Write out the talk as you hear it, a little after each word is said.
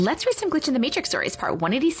Let's read some Glitch in the Matrix stories, part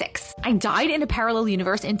 186. I died in a parallel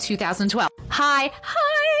universe in 2012. Hi,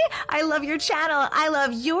 I love your channel. I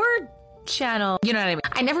love your channel. You know what I mean?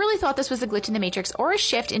 I never really thought this was a glitch in the Matrix or a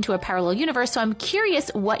shift into a parallel universe, so I'm curious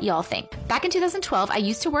what y'all think. Back in 2012, I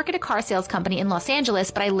used to work at a car sales company in Los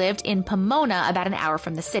Angeles, but I lived in Pomona, about an hour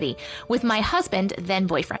from the city, with my husband, then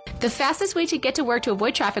boyfriend. The fastest way to get to work to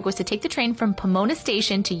avoid traffic was to take the train from Pomona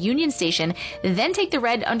Station to Union Station, then take the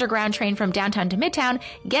red underground train from downtown to Midtown,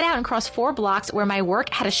 get out and cross 4 blocks where my work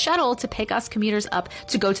had a shuttle to pick us commuters up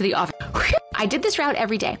to go to the office. I did this route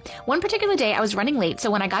every day. One particular day, I was running late,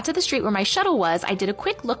 so when I got to the street where my shuttle was, I did a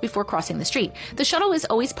quick look before crossing the street. The shuttle was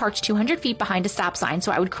always parked 200 feet behind a stop sign,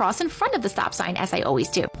 so I would cross in front of the stop sign, as I always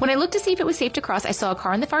do. When I looked to see if it was safe to cross, I saw a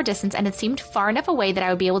car in the far distance, and it seemed far enough away that I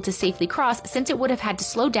would be able to safely cross, since it would have had to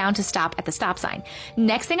slow down to stop at the stop sign.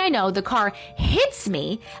 Next thing I know, the car hits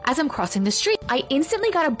me as I'm crossing the street. I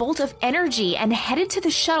instantly got a bolt of energy and headed to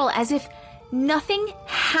the shuttle as if nothing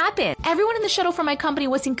happened. Everyone in the shuttle from my company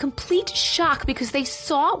was in complete shock because they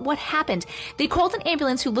saw what happened. They called an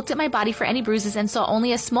ambulance who looked at my body for any bruises and saw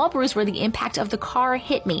only a small bruise where the impact of the car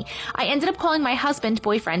hit me. I ended up calling my husband,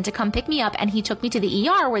 boyfriend, to come pick me up, and he took me to the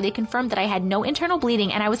ER where they confirmed that I had no internal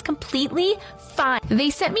bleeding and I was completely fine. They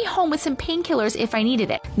sent me home with some painkillers if I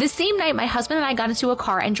needed it. The same night, my husband and I got into a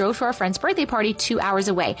car and drove to our friend's birthday party 2 hours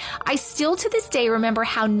away. I still to this day remember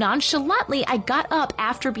how nonchalantly I got up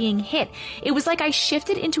after being hit. It was like I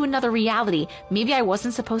shifted into another reality. Maybe I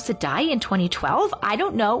wasn't supposed to die in 2012? I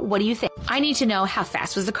don't know. What do you think? I need to know, how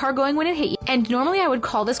fast was the car going when it hit you? And normally I would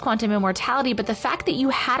call this quantum immortality, but the fact that you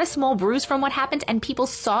had a small bruise from what happened and people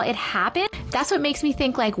saw it happen, that's what makes me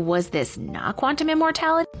think, like, was this not quantum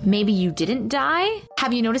immortality? Maybe you didn't die?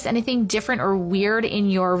 Have you noticed anything different or weird in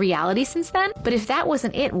your reality since then? But if that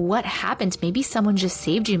wasn't it, what happened? Maybe someone just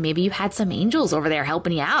saved you. Maybe you had some angels over there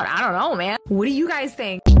helping you out. I don't know, man. What do you guys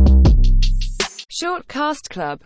think? Short Cast Club